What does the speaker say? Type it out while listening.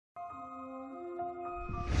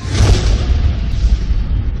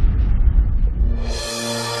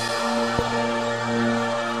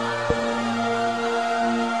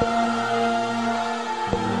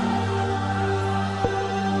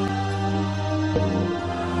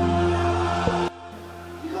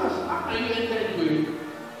Because after you enter into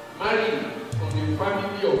marriage from the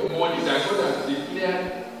family of money, that God has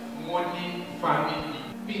declared money family,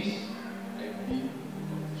 peace, and peace.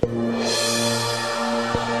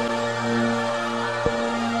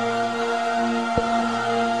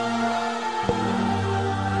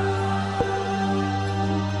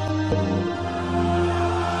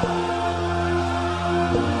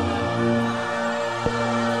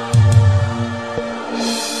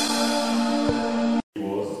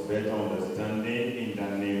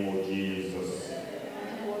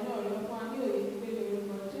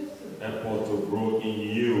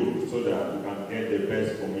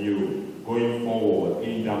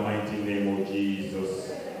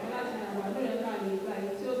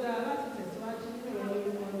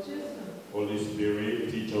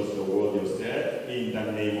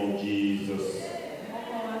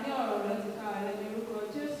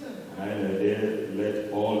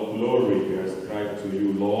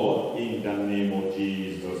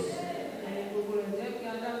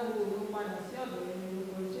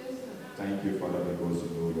 Thank you, Father, because you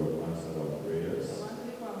know your answer our prayers.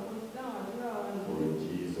 For in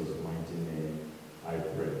Jesus' mighty name, I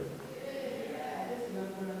pray.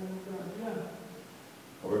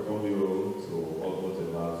 I welcome you to almost the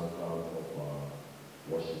last part of our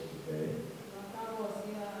worship today.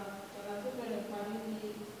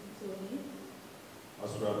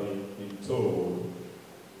 As we have been told,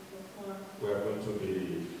 we are going to be,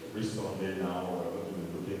 every Sunday now, we are going to be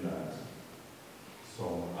looking at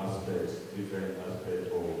some aspects, different aspects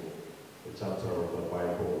of the chapter of the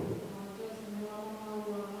Bible.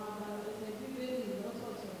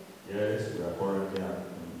 Yes, we are currently in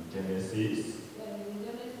Genesis,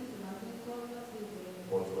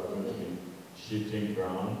 but we are going to be shifting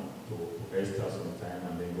ground to Esther sometime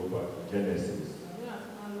and then go back to Genesis.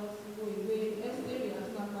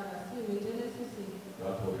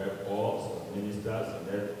 That will help us as ministers and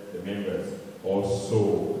help the members also.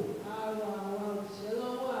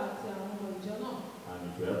 And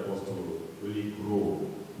it will help us to really grow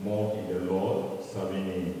more in the Lord, serving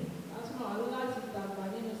Him.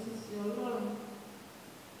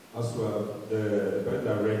 As well, the person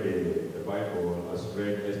that read the Bible has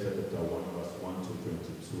read Esther chapter 1, verse 1 to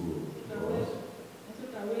 22.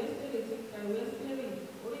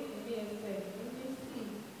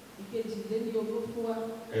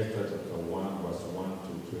 Esther chapter 1, verse 1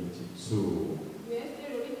 to 22.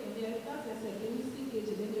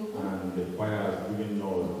 And the choir has given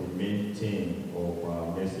us the main theme of our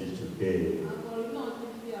message today.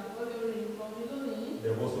 They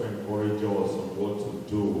also encourage us on what to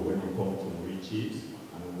do when it comes to riches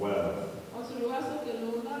and wealth.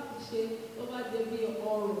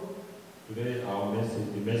 Today our message,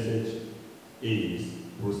 the message is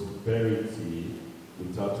prosperity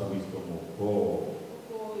without wisdom of God.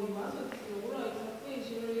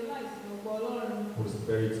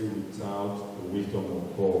 Prosperity without the wisdom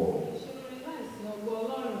of God.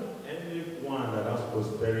 Anyone that has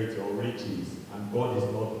prosperity or riches and God is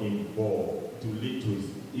not involved to lead to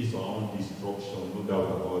his or own destruction, no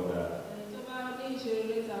doubt about that.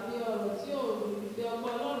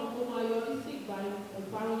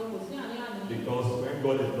 Because when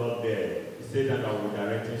God is not there, He said that I will be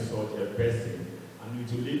directing such a person and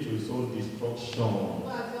it will lead to his own destruction.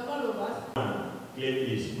 Man claim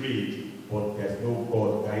he's rich, but there's no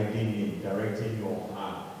God guiding him, directing your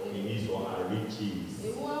heart in his or her riches.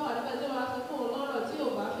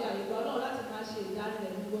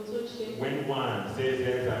 When one says,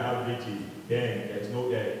 yes, I have riches, then there's no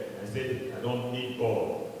death, and says, I don't need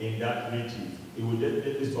God in that riches, he will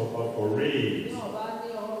definitely suffer for race.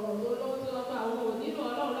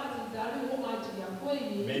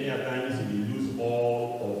 Many a times he will lose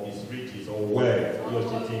all of his riches or wealth he or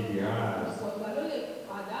she thinks he has.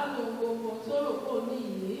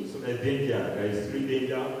 So there's danger. There is three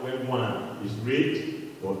danger when one is rich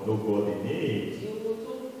but no God in it.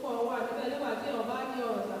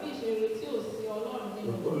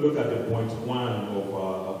 We're going to look at the point one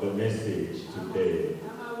of the message today.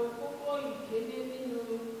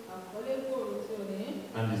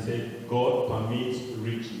 And he said, God permits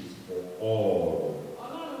riches for all.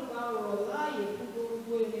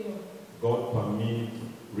 God permits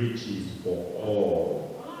riches for all.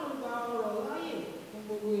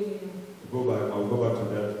 I'll go back to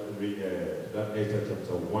that Esther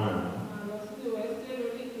chapter 1.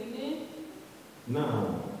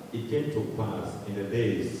 Now, it came to pass in the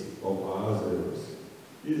days of Ahasuerus.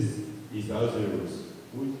 This is Ahasuerus,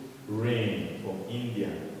 which reigned from India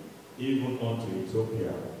even unto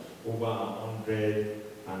Ethiopia, over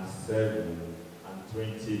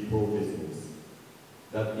 120 provinces.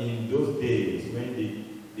 that in those days when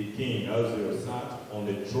the king Ahasuerus sat on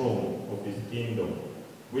the throne of his kingdom,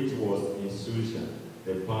 which was in Shushan,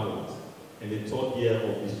 the palace, in the 3rd year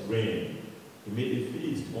of his reign, he made a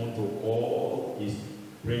feast unto all his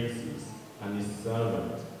princes and his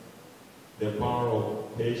servants, the power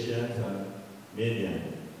of Persians and Median,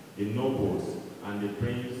 the nobles and the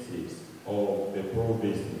princes of the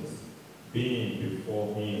provinces, being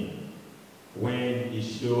before him, when he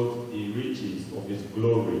showed the riches of his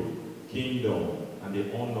glory, kingdom, and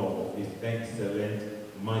the honor of his excellent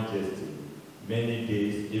majesty, many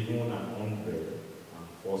days, even 180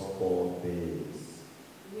 days.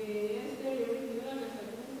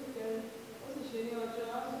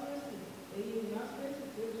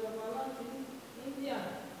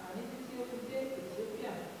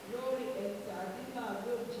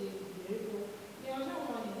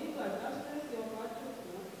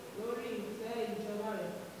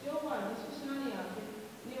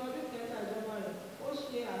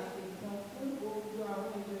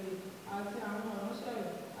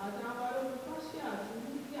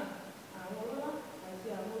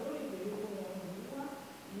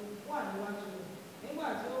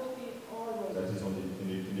 That is on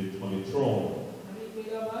the throne.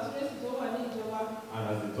 And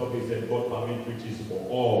as the topic said, God permits riches for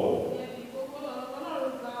all.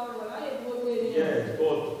 Yes,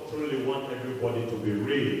 God truly wants everybody to be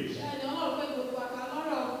rich.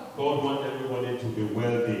 God wants everybody to be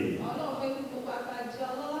wealthy.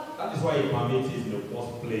 That is why He permits it in the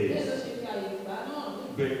first place.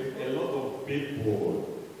 But a lot of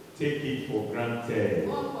people take it for granted.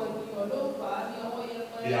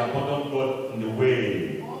 They abandon God in the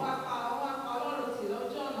way.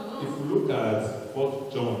 If you look at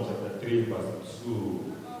 1 John chapter 3 verse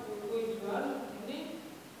 2,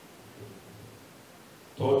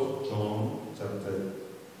 3 John chapter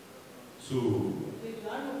 2,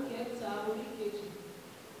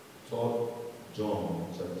 3 John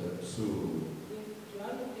chapter 2,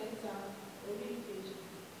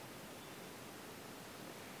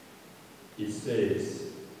 it says,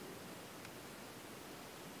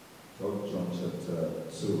 3 John chapter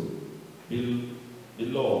 2,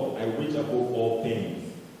 Beloved, I wish above all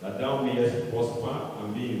things that thou mayest prosper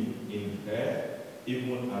and be in health,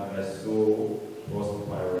 even as thy soul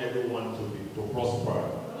prosper. Everyone to prosper.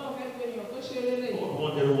 God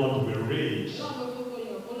wants everyone to be rich.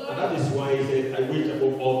 And that is why He said, I wish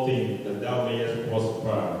above all things that thou mayest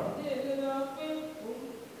prosper.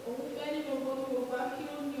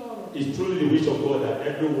 It's truly the wish of God that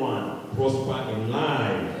everyone prosper in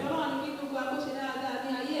life.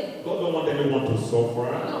 God don't want anyone to suffer.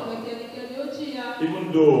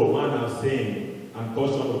 Even though man has sinned and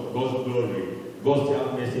caution of God's glory, God still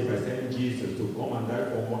has mercy by sending Jesus to come and die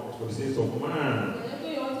for the sins of man.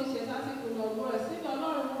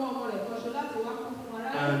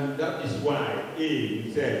 And that is why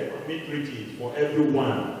He said, make riches for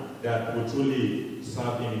everyone that will truly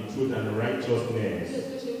serve Him in truth and righteousness.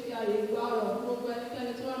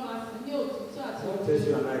 God tells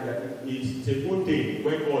you and I that it's a good thing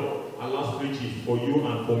when God allows riches for you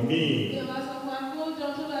and for me.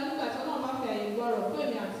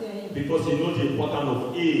 Because He knows the importance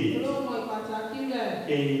of it.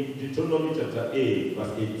 In Deuteronomy chapter 8,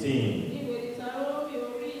 verse 18.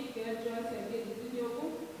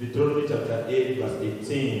 Deuteronomy chapter 8, verse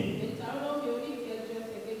 18.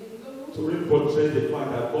 To really portray the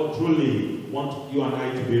fact that God truly wants you and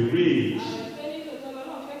I to be rich.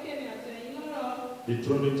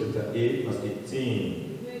 Deuteronomy chapter 8, verse 18.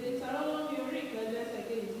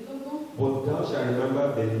 But thou shalt remember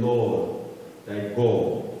the Lord thy God,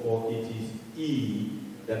 for it is He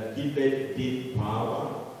that giveth thee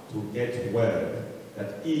power to get wealth, that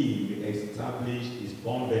He will establish His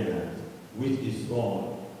covenant which is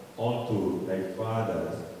sworn unto thy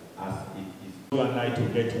fathers, as it is you and I to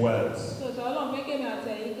get wealth.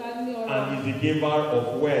 And is the giver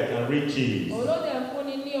of wealth and riches.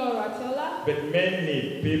 But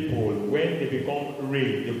many people, when they become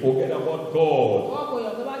rich, they forget about God.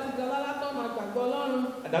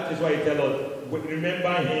 And that is why He tells us,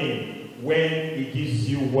 remember Him when He gives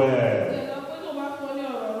you wealth.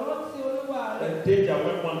 The danger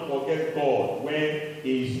when one forgets God when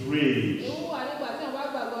He is rich.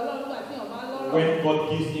 When God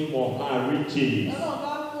gives him or her riches.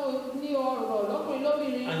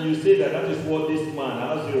 And you say that is what this man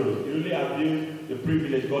has. He really abused the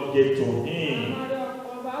privilege God gave to him.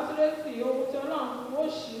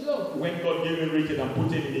 When God gave him riches and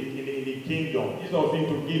put him in the kingdom, instead of him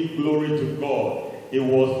to give glory to God, he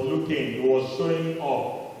was showing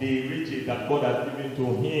off the riches that God has given to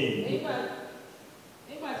him.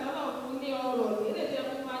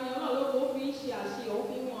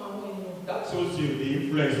 That shows you the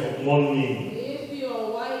influence of money.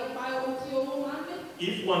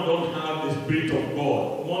 If one don't have the Spirit of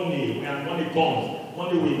God, money, when money comes,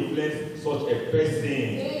 money will influence such a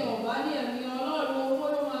person.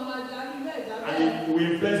 And it will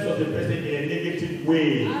influence such a person in a negative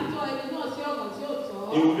way.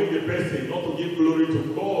 It will make the person not to give glory to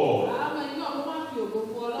God.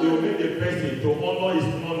 It will make the person to honor his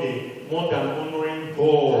money more than honoring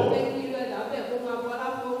God.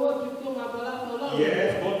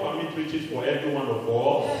 Yes, God permits riches for every one of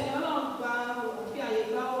us.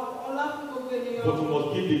 But we must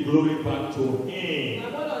give the glory back to Him.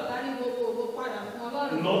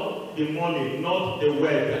 Not the money, not the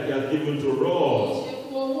wealth that He has given to us.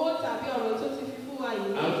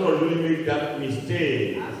 After all, really make that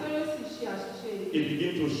mistake, He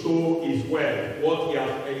begins to show His wealth, what He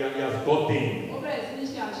has gotten.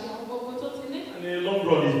 And in the long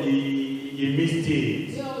run, He missed it.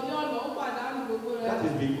 That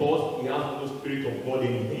is because he has no Spirit of God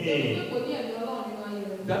in him.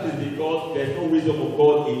 That is because there's no wisdom of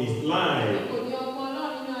God in his life.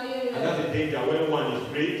 And that's the danger when one is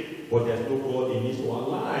rich, but there's no God in his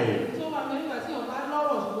life.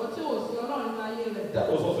 That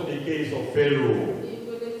was also the case of Pharaoh.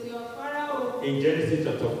 In Genesis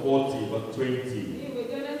chapter 40, verse 20.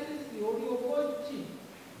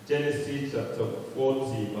 Genesis chapter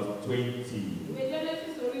 40, verse 20.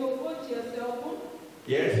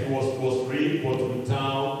 Yes, he was rich, but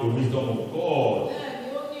without the wisdom of God.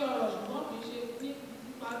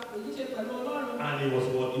 And he was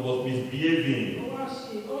misbehaving.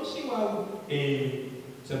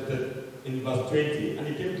 In verse 20, and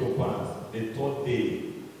it came to pass the third day,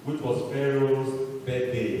 which was Pharaoh's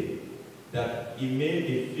birthday, that he made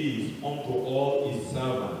a feast unto all his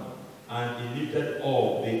servants, and he lifted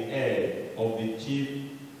up the head of the chief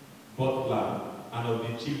butler and of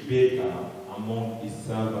the chief baker among his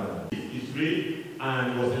servants. He's rich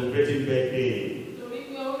and was celebrating birthday.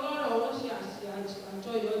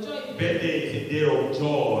 Birthday is a day of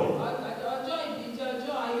joy.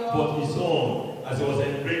 But his son, as he was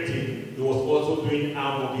celebrating, he was also doing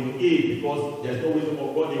harm in it because there's no wisdom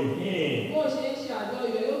of God in him.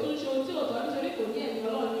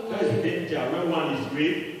 That is the danger when one is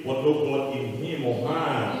rich but no God in him or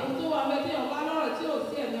her.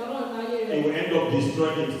 He will end up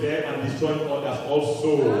destroying himself and destroying others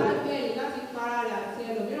also.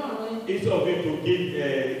 Instead of him to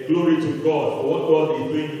give glory to God for what God is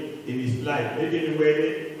doing in his life, maybe anywhere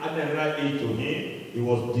at the right age to him, he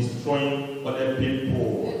was destroying other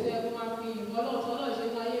people.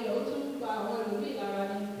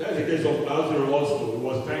 That's the case of Lazarus also. He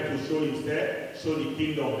was trying to show himself, show the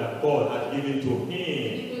kingdom that God had given to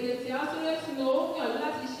him.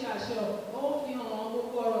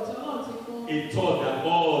 He thought that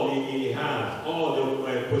all he has, all the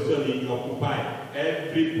position he occupies,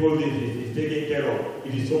 every province is taken care of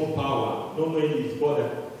in his own power. No knowing his God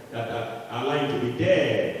that allowed him to be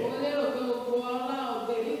there.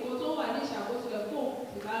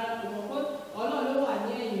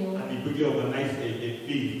 And he quickly organized a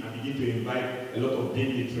feast and began to invite a lot of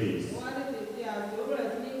dignitaries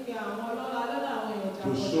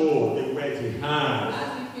to show the wealth he has,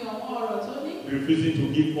 refusing to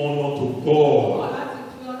give honor to God.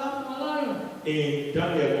 In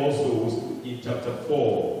Daniel also, in chapter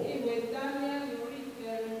 4,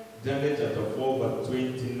 Daniel chapter 4, verse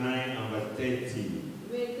 29 and verse 30.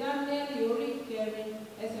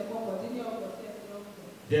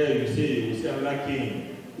 There you see another king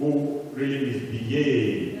who really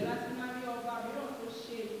misbehaved.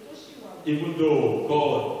 Even though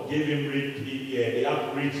God gave him he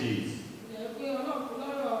had riches,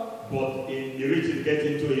 but in the riches get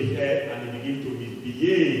into his head and he begins to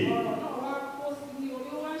misbehave.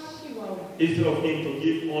 Instead of him to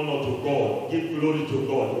give honor to God, give glory to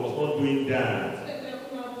God, he was not doing that.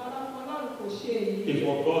 It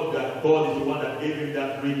was God that God is the one that gave him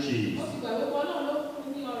that riches.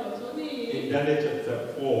 In Daniel chapter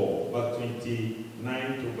 4, verse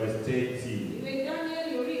 29 to verse 30.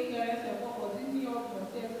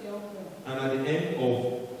 And at the end of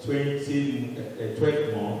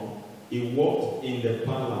 12th month, he walked in the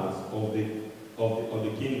palace of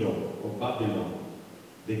the kingdom of Babylon.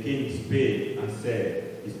 The king spake and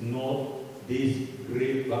said, is not this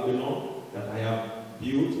great Babylon that I have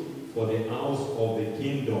built for the house of the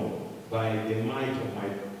kingdom by the might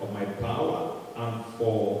of my power and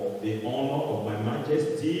for the honor of my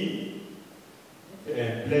majesty?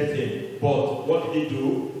 Bless him. But what did he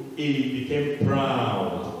do? He became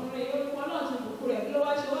proud.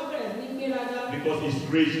 Because he's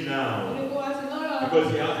rich now. Because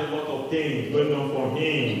he has a lot of things going on for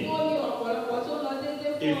him.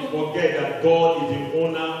 He forget that God is the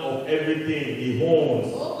owner of everything he owns.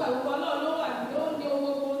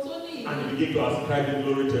 And he begin to ascribe the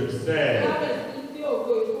glory to himself.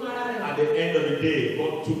 At the end of the day,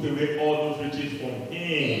 God took away all those riches from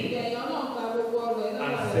him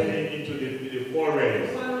and sent him into the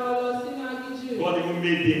forest. God even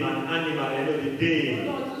made him an animal at the end of the day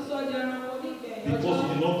because he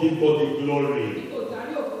did not give God the glory.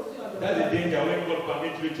 That's the danger when God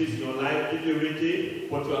permits riches in your life, give you riches,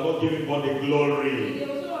 but you are not giving God the glory.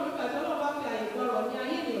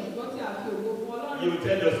 You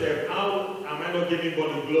tell yourself, how am I not giving God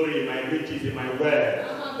the glory in my riches, in my wealth?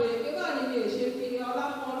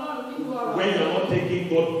 When you are not taking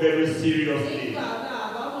God very seriously,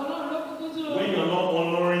 when you are not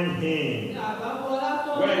honoring Him,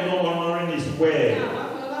 when you are not honoring His word,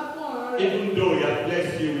 even though He has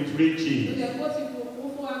blessed you with riches,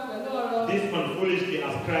 this man foolishly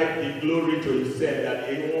ascribed the glory to himself that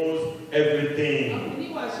he owns everything.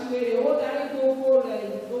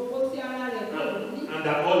 And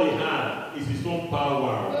that all he has is his own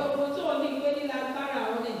power.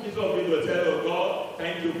 Instead of me to tell oh God,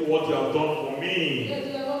 thank you for what you have done for me.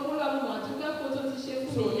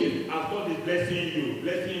 So if as God is blessing you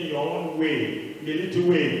in your own way, in a little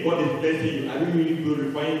way, God is blessing you, are you really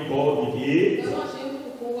glorifying God with it?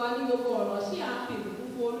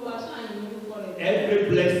 Every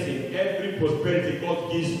blessing, every prosperity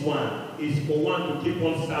God gives one is for one to keep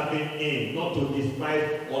on serving Him, not to despise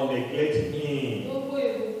or neglect Him.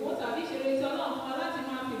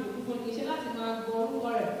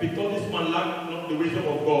 Because this man lacked not the wisdom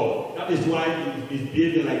of God, that is why he is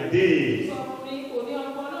behaving like this.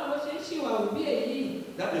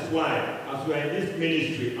 That is why, as we are in this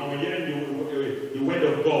ministry and we are hearing the word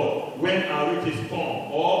of God, when our riches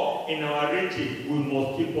come, or in our riches, we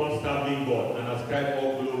must keep on serving God and ascribe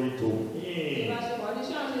all glory to Him.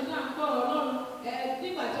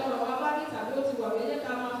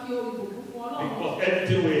 Because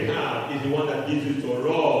everything we have is the one that gives it to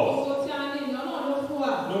us.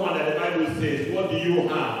 No wonder the Bible says, what do you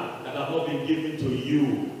have that has not been given to you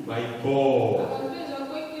by God?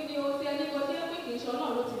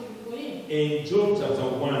 In Job chapter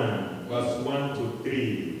 1, verse 1 to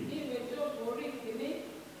 3.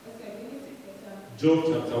 Job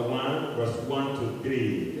chapter 1, verse 1 to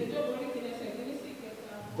 3.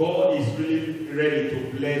 God is really ready to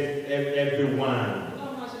bless everyone.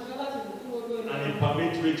 And He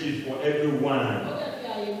permits riches for everyone.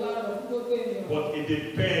 But it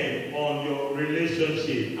depends on your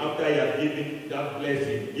relationship after you have given that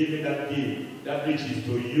blessing, given that gift, that riches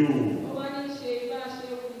to you.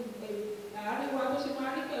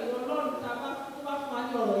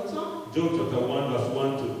 Job chapter 1, verse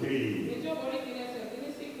 1 to 3.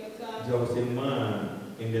 There was a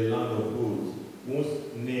man in the land of Uz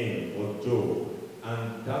whose name was Job,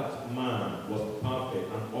 and that man was perfect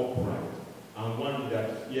and upright, and one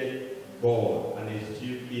that feared God and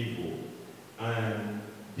eschewed evil. And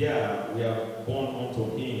there we have born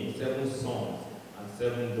unto him 7 sons and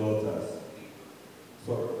 7 daughters.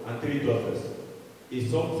 And 3 daughters.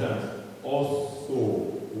 His substance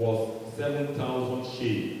also was 7,000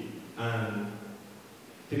 sheep and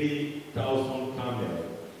 3,000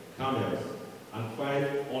 camels, and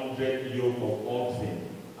 500 yoke of oxen,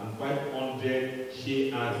 and 500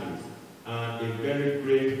 she-asses, and a very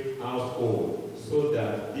great household, so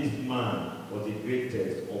that this man was the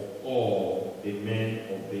greatest of all the men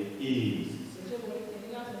of the east.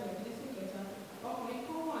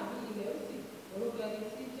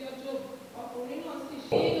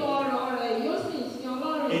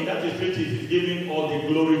 In that his riches is giving all the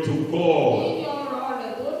glory to God.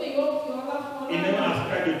 He never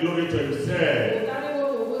ascribed the glory to himself.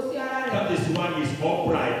 That is why he is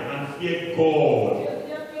upright and feared God.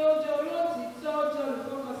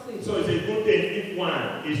 So it's a good thing if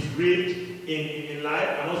one is rich in life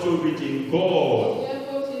and also rich in God.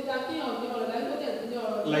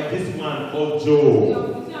 Like this man called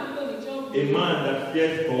Job. A man that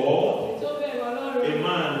fears God. A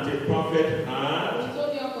man with a perfect heart.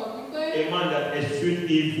 A man that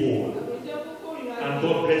eschewed evil. And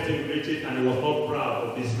God blessed him with riches, and he was not proud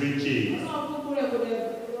of his riches.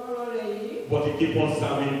 But he kept on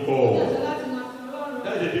serving God.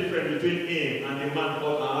 That is the difference between him and the man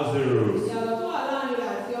called Lazarus.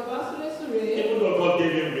 Even though God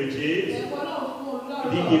gave him riches, he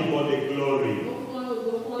didn't give God the glory.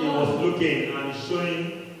 He was looking and showing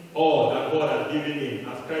all that God had given him,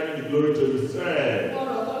 ascribing the glory to himself.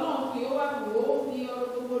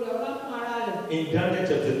 In Daniel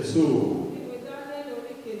chapter 2,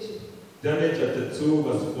 Daniel chapter 2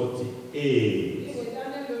 verse 48.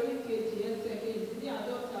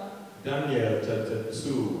 Daniel chapter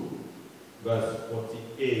 2 verse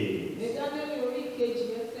 48.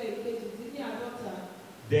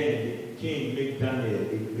 Then the king made Daniel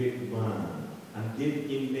a great man and gave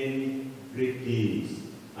him many great gifts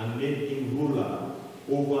and made him ruler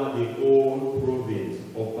over the whole province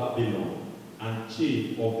of Babylon and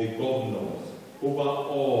chief of the governors over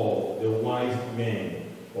all the wise men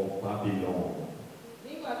of Babylon.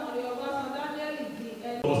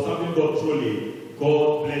 For serving God truly,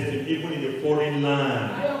 God bless him even in a foreign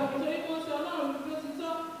land.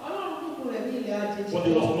 But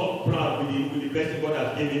he was not proud with the blessing God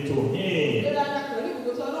has given to him.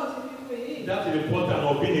 That is important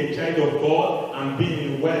of being a child of God and being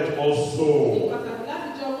in wealth also.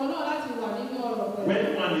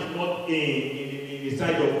 When one is not in the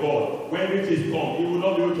sight of God, when riches come, he will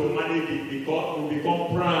not be able to manage it because he will become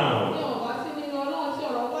proud.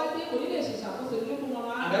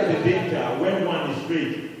 And that is the danger when one is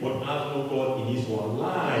rich but has no God in his own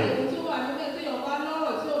life.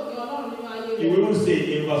 He will say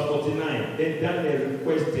in verse 49, then Daniel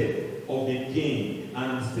requested of the king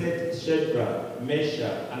and set Shadrach,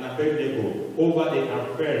 Meshach, and Abednego over the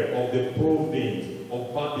affair of the province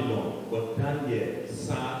of Babylon, but Daniel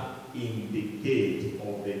sat in the gate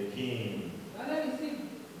of the king.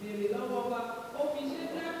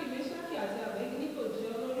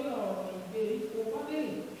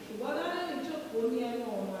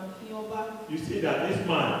 You see that this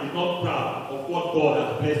man is not proud of what God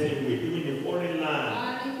has blessed him with, even in a foreign land.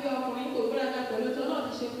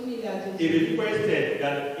 He requested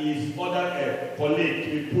that his other colleague to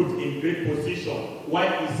be put in great position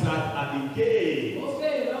while he sat at the gate.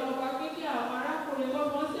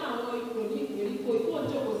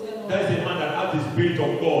 That is a man that has the spirit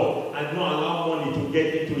of God and not allow money to get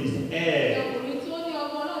into his head.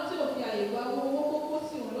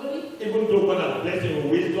 Even though God has blessed him with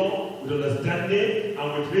wisdom, with understanding, and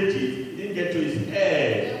with riches, it didn't get to his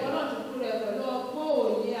head.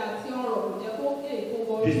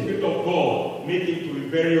 The Spirit of God made him to be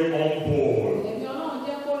very humble.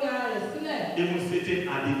 Even sitting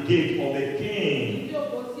at the gate of the king.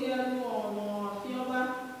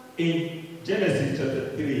 In Genesis chapter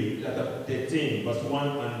 3, chapter 13, verse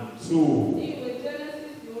 1 and 2.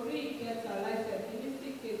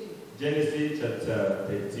 Genesis chapter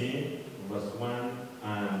 13, verse 1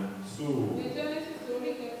 and 2.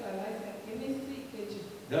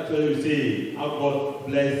 That's where you see how God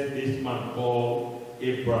blessed this man called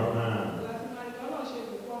Abraham.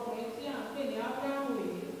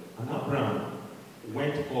 And Abraham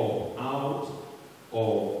went up out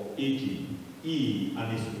of Egypt, he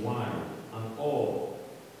and his wife, and all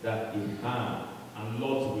that he had, and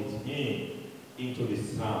Lot with him, into the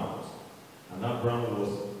south. And Abraham was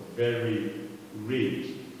very rich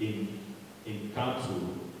in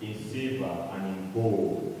cattle, in silver, and in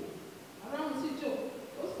gold.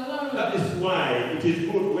 That is why it is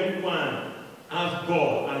good when one has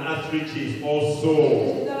God and has riches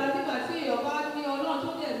also.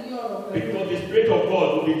 Because the Spirit of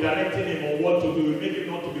God will be directing him on what to do, will make him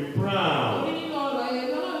not to be proud.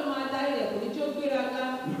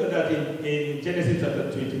 Look at that in Genesis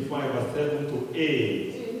chapter 25, verse 7 to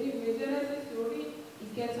 8.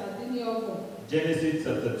 Genesis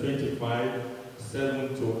chapter 25,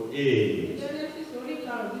 7 to 8.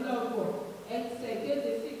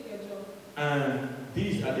 And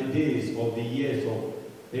these are the days of the years of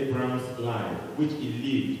Abraham's life, which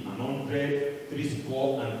he lived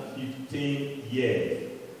 115 years.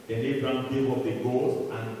 Then Abraham gave up the ghost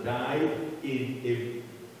and died in a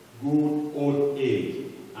good old age,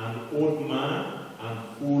 an old man and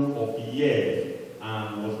full of years,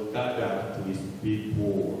 and was gathered to his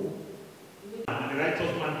people. And the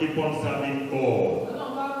righteous man keep on serving God.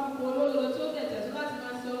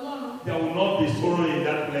 There will not be sorrow in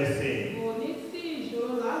that blessing.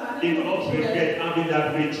 He will not regret having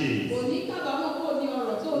that riches.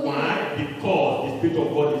 Why? Because the Spirit of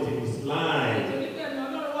God is in his life.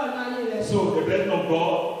 So the blessing of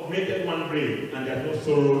God maketh one brave, and there's no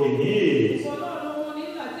sorrow in it.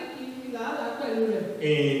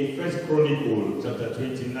 In 1 Chronicles chapter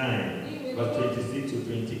 29, verse 26 to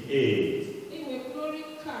 28.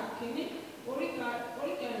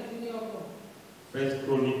 1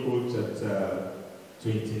 Chronicles chapter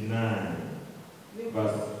 29,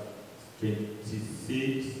 verse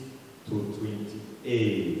 26 to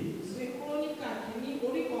 28.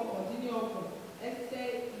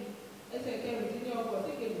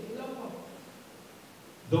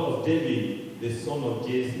 Thus David, the son of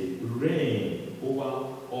Jesse, reigned over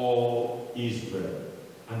all Israel,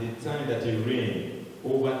 And the time that he reigned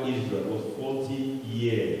over Israel was 40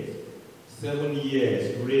 years. 7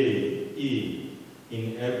 years reigned he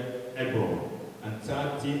in Hebron, and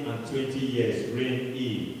 30 and 20 years reigned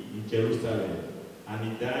he in Jerusalem. And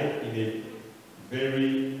he died in a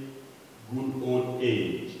very good old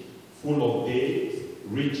age, full of days,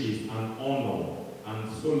 riches, and honor. And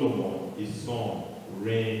Solomon, his son,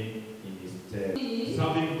 reigned in his stead.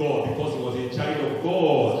 Serving God because he was a child of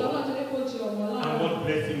God. And God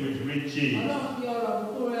blessed him with riches.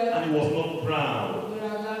 And he was not proud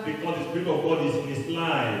because the Spirit of God is in his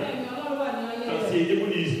life. And see,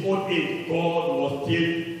 even in his old age, God was still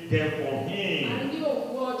there for him.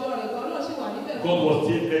 God was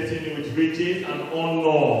still blessing him with riches and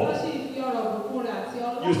honor.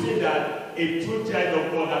 You see that a true child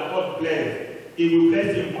of God that God blessed, he will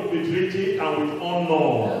bless him both with riches and with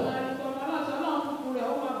honor.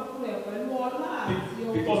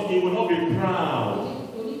 Because he will not be proud.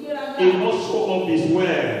 He will not show off his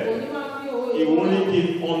wealth. He will only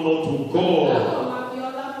give honor to God.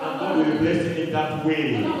 And God will be blessing him that way.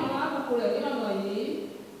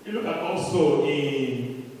 You look at also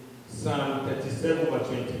in Psalm 37 verse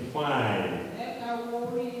 25.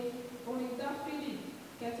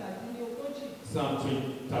 Psalm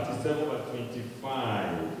 37 verse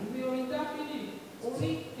 25.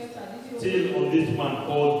 Still on this man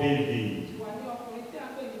called David.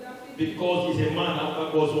 Because he's a man after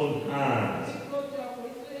God's own heart.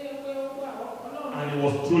 And he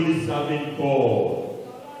was truly serving God.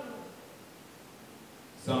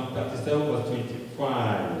 Psalm 37 verse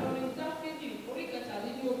 25.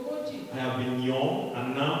 I have been young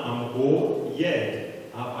and now I'm old,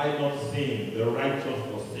 yet have I not seen the righteous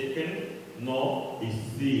forsaken, nor his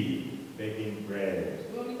seed begging bread.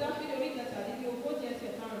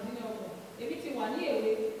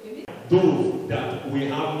 Those that we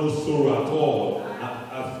have no sorrow at all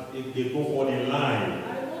as if they go for their life.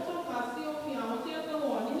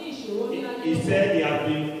 He said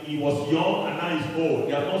he was young and now he's old.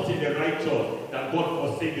 He has not seen the righteous, that God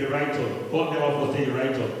forsake the righteous. God never forsake the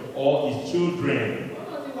righteous or his children.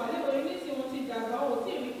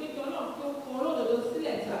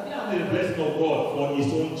 The blessing of God for his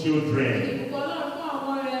own children.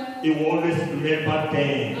 He will always remember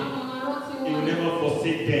them. He will never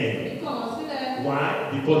forsake them. Why?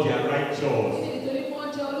 Because they are righteous.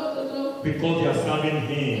 Because they are serving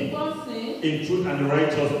him in truth and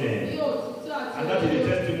righteousness. And that is the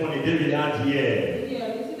testimony David had here.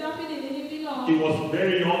 He was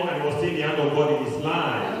very young and he was seeing the hand of God in his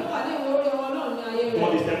life.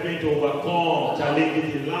 God is helping to overcome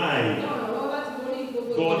challenges in life.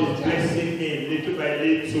 God is blessing him little by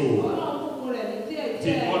little.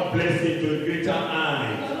 Till God bless him to a greater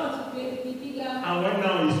height. And when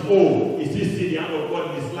now he's old, he still sees the hand of God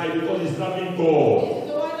in his life because he's serving God.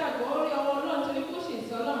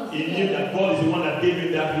 He knew that God is the one that gave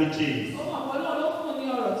him that riches.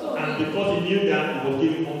 And because he knew that, he was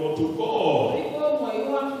giving honor to God.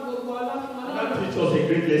 And that teaches us a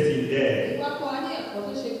great lesson there.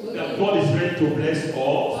 That God is ready to bless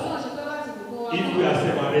us if we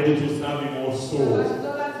ourselves are ready to serve him also.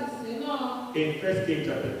 In 1 Kings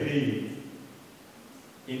chapter 3.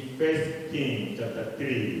 In 1 Kings chapter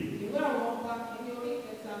 3.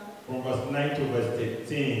 From verse 9 to verse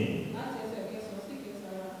 13.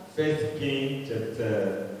 1 Kings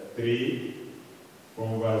chapter 3.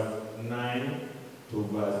 From verse 9 to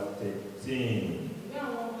verse 13.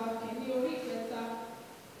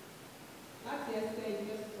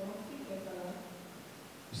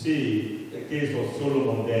 See the case of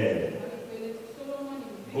Solomon there.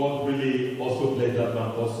 God really also blessed that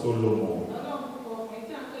man called Solomon.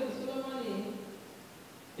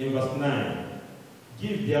 In verse 9,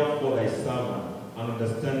 give therefore thy servant an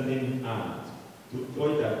understanding heart to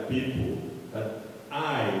judge thy people, that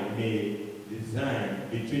I may design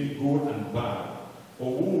between good and bad.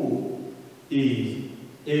 For who is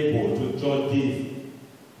able to judge this,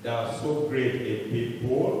 thou so great a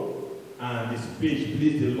people? And the speech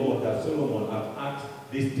pleased the Lord that Solomon hath asked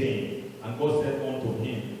this thing. And God said unto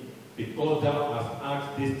him, because thou hast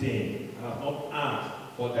asked this thing, and hast not asked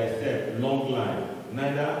for thyself long life,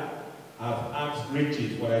 neither hast asked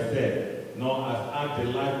riches for thyself, nor hast asked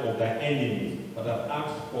the life of thy enemies, but hast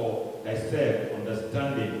asked for thyself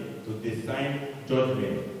understanding to design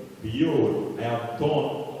judgment. Behold, I have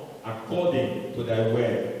done according to thy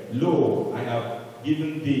word. Lo, I have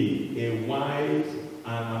given thee a wise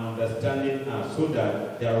and an understanding heart, so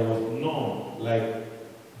that there was none like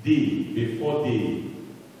thee before thee,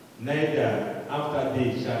 neither after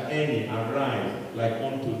thee shall any arise like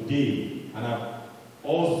unto thee. And I have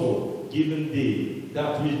also given thee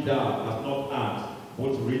that which thou hast not asked,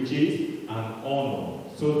 both riches and honor,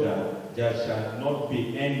 so that there shall not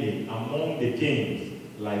be any among the kings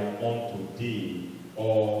like unto thee.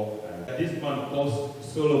 Or this man called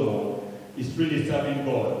Solomon is really serving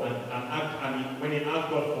God, and when he asked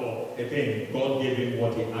God for a thing, God gave him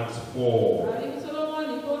what he asked for.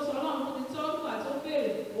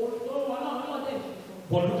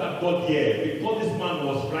 But look at God here, because this man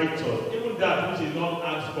was righteous, even that which is not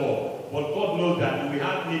asked for, but God knows that we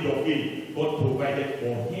have need of it, God provided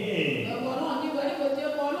for him.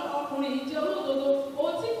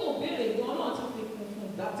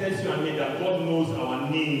 That tells you and me that God knows our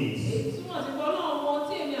needs.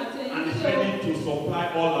 And is ready to supply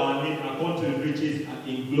all our needs according to the riches and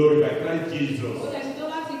in glory by Christ Jesus.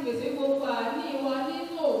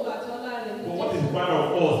 But what is required of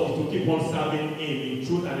us is to keep on serving Him in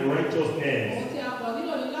truth and in righteousness.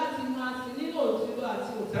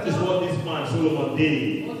 That is what this man Solomon did.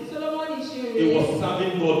 He was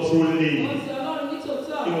serving God truly. He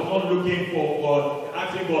was not looking for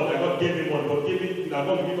asking God that God gave him one, but that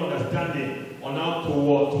God give understanding on how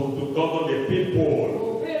to govern the people.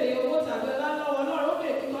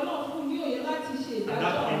 And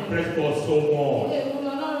that impressed God so much.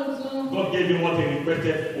 God gave him what he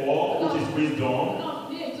requested for, which is wisdom,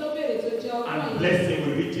 and blessed him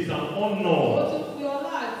with riches and honor.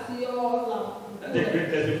 That's a great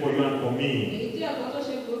lesson for you and for me.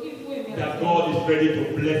 That God is ready to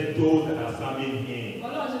bless those that are serving Him,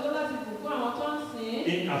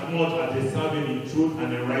 in as much as they serve Him in truth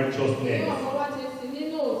and in righteousness.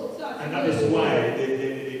 And that is why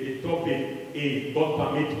the topic is God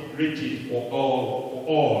permits riches for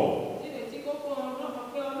all.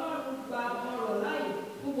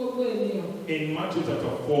 In Matthew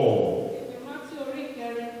chapter 4,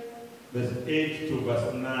 verse 8 to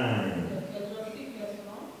verse 9.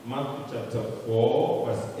 Matthew chapter 4,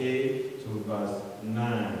 verse 8 to verse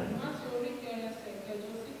 9.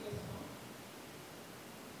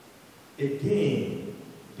 Again,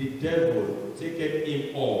 the devil taketh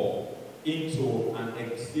him up into an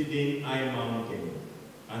exceeding high mountain,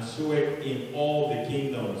 and showed him all the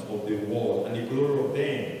kingdoms of the world, and the glory of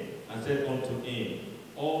them, and said unto him,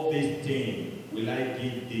 all these things will I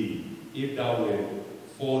give thee, if thou wilt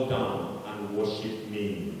fall down and worship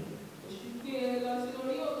me.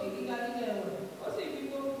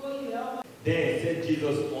 Then said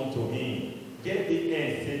Jesus unto him, get thee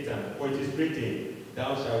hence, Satan, for it is written,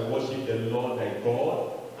 thou shalt worship the Lord thy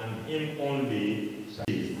God, and him only shall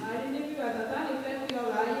praise.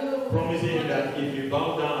 Promising that if you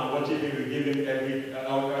bow down and worship him, you give him every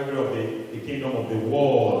of the kingdom of the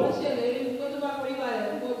world.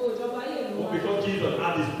 But because Jesus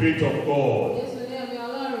had the Spirit of God,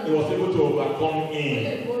 he was able to overcome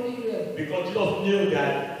him. Because Jesus knew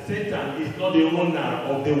that Satan is not the owner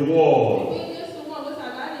of the world.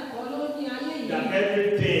 That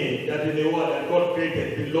everything that in the world that God created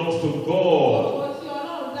belongs to God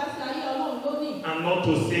and not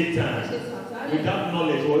to Satan. With that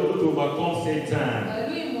knowledge, we were able to overcome Satan.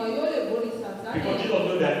 Because Jesus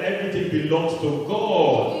knew that everything belongs to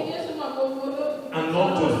God and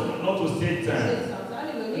not to Satan,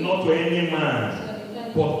 not to any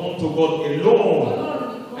man, but unto God alone.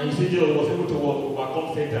 And you see, Jesus was able to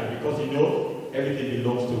overcome Satan because he knows everything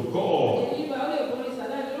belongs to God.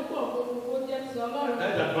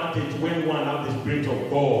 That's the advantage when one has the Spirit of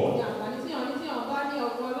God.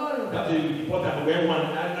 That's important when one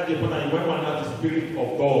has the Spirit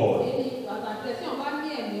of God.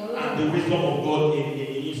 And the wisdom of God in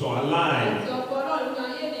his or her life.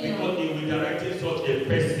 Because he will direct such a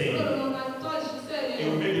person. He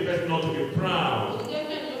will make the person not to be proud.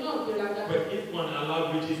 But if one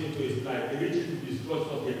allows riches into his life, the riches will destroy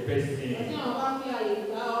such a person.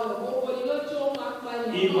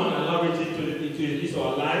 If one allows riches into his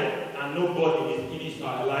or her life, and no God in his or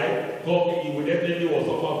her life, God he will definitely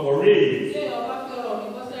suffer for it.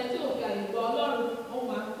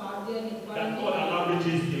 That God allows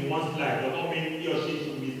riches in one's life does not mean he or she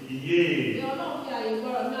should misbehave.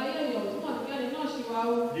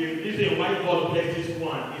 The reason why God blesses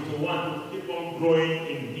one is to want to keep on growing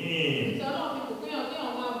in Him.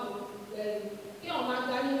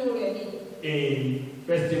 In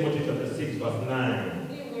 1 Timothy chapter 6 verse 9.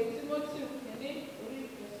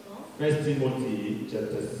 1 Timothy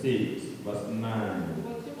chapter 6 verse 9.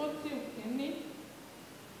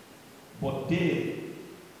 But they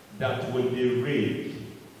that will be rich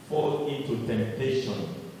fall into temptation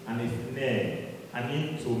and a snare, and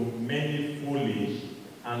into many foolish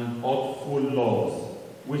and hurtful laws,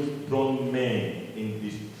 which drown men in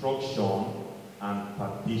destruction and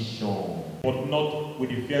perdition, but not with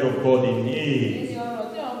the fear of God in it.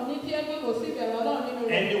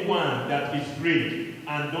 anyone that is rich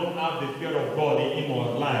and don't have the fear of God in him or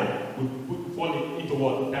her life would fall into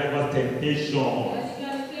what? Diverse temptation.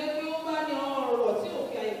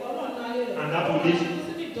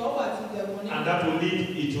 And that will lead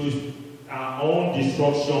into our own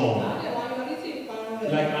destruction.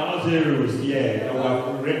 Like Lazarus, yeah,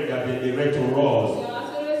 that they read to us.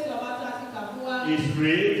 He's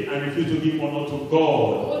rich and refused to give honor to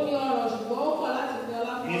God.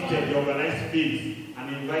 Instead, he organized feasts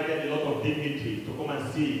and invited a lot of dignitaries to come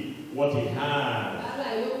and see what he had.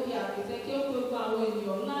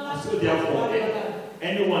 And so therefore,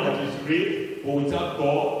 anyone that is rich but without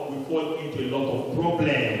God will fall into a lot of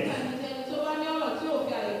problems.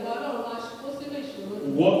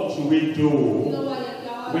 What should we do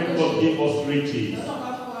when God gives us riches?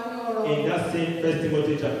 In that same 1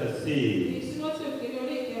 Timothy chapter 6,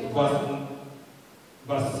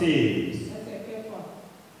 verse 6,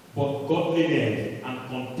 but godliness and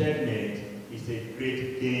contentment is a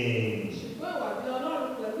great gain.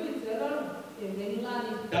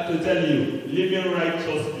 That will tell you, living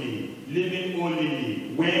righteously, living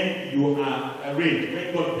holily, when you are rich,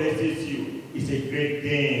 when God blesses you, is a great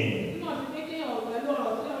gain.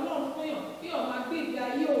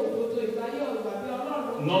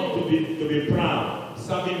 Not to be proud,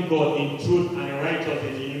 serving God in truth and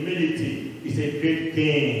righteousness, in humility, is a great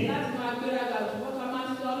gain.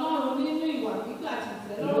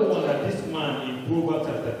 No wonder this man in Proverbs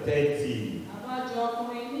chapter 30,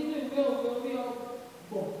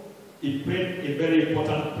 he prayed a very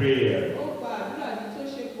important prayer.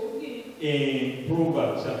 In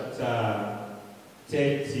Proverbs chapter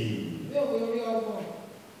 30,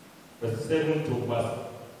 verse 7 to verse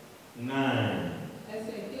 9.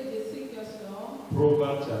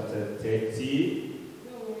 Proverbs chapter 30,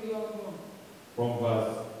 from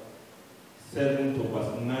verse 7 to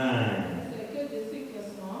verse 9.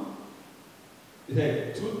 He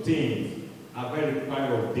said, two things are very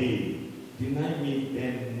required of thee. Deny me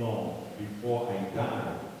them not before I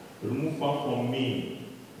die. Remove far from me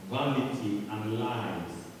vanity and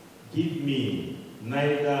lies. Give me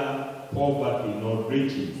neither poverty nor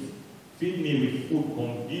riches. Feed me with food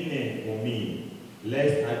convenient for me,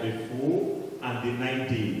 lest I be full and deny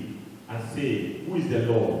thee, and say, who is the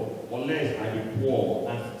Lord? Or lest I be poor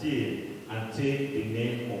and steal and take the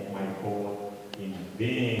name of my God in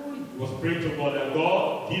vain. He was praying to God that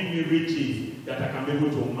God, give me riches that I can be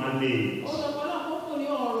able to manage,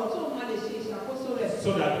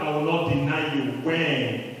 so that I will not deny you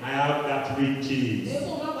when I have that riches.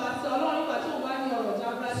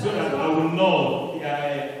 So that I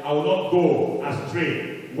will not go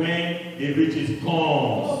astray when the riches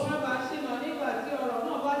comes.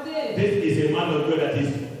 This is a man of God that is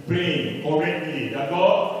praying correctly. That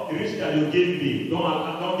God, the riches that you give me,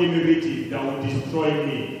 don't give me riches that will destroy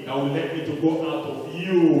me, that will let me to go out of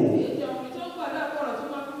you.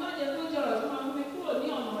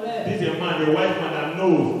 This is a man, a wise man that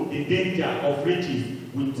knows the danger of riches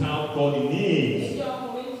without God in it. You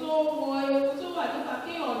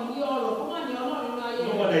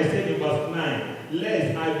know what I said in verse 9?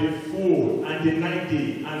 Lest I be full and deny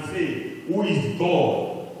thee and say, who is God?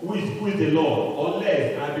 Who is the Lord? Or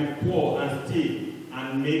lest I be poor and steal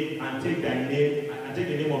and take thy name and take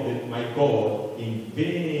the name of my God in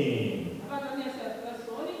vain.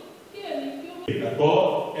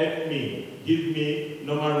 God, help me, give me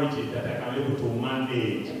normal riches that I can be able to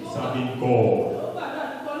manage serving God.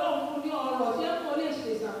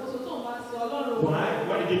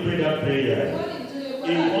 Why did he pray that prayer?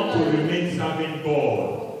 He wants to remain serving God.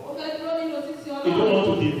 He don't want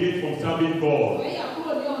to deviate from serving God.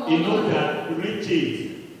 He knows that riches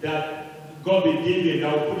that God will give him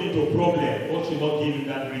that will put into a problem, God should not give him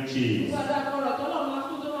that riches.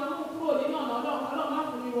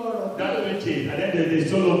 That riches, and then there is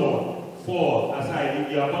Solomon fall aside.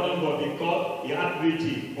 He abandoned God because he had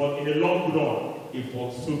riches, but in the long run, he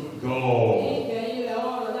forsook God.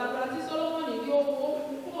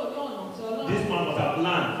 This man must have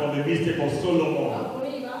learned from the mistake of Solomon.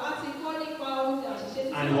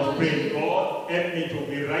 And he was praying, God, help me to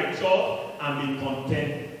be righteous and be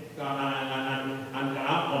content and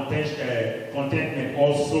have contentment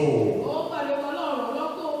also.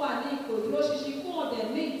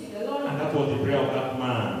 And that was the prayer of that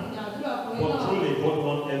man. But truly, God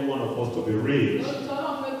wants every one of us to be rich.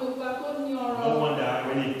 No wonder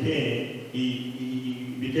when he came,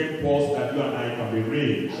 he became poor so that you and I can be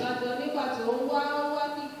rich.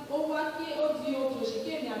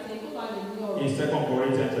 In 2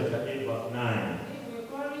 Corinthians chapter 8 verse 9.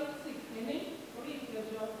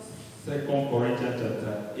 2 Corinthians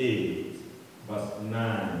chapter 8 verse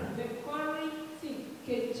 9.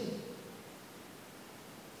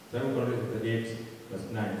 2 Corinthians 8,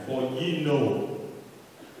 verse 9. For ye know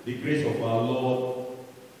the grace of our Lord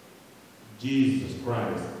Jesus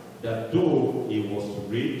Christ, that though he was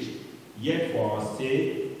rich, yet for our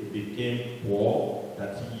sake he became poor,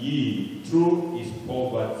 that ye through his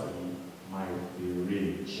poverty might be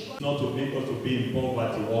rich. Not to make us to be in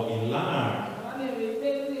poverty or in lack,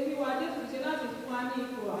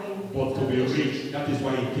 but to be rich. That is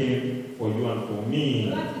why he came for you and for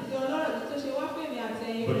me.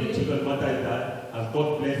 But the truth of the matter is that as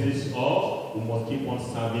God blesses us, we must keep on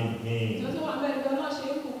serving him.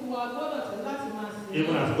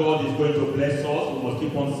 Even as God is going to bless us, we must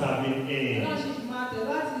keep on serving him.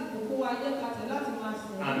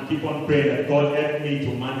 And keep on praying that God help me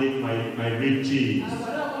to manage my riches.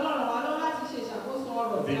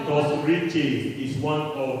 Because riches is one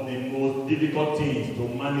of the most difficult things to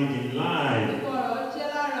manage in life.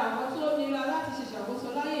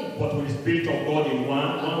 But with the Spirit of God in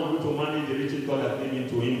one will be able to manage the riches God has given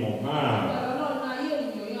to him or her.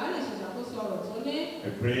 I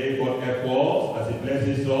pray God help us as he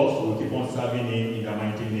blesses us, we'll keep on serving him in the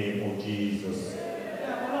mighty name of Jesus.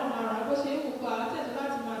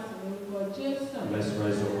 Let's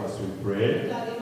rise up as we pray.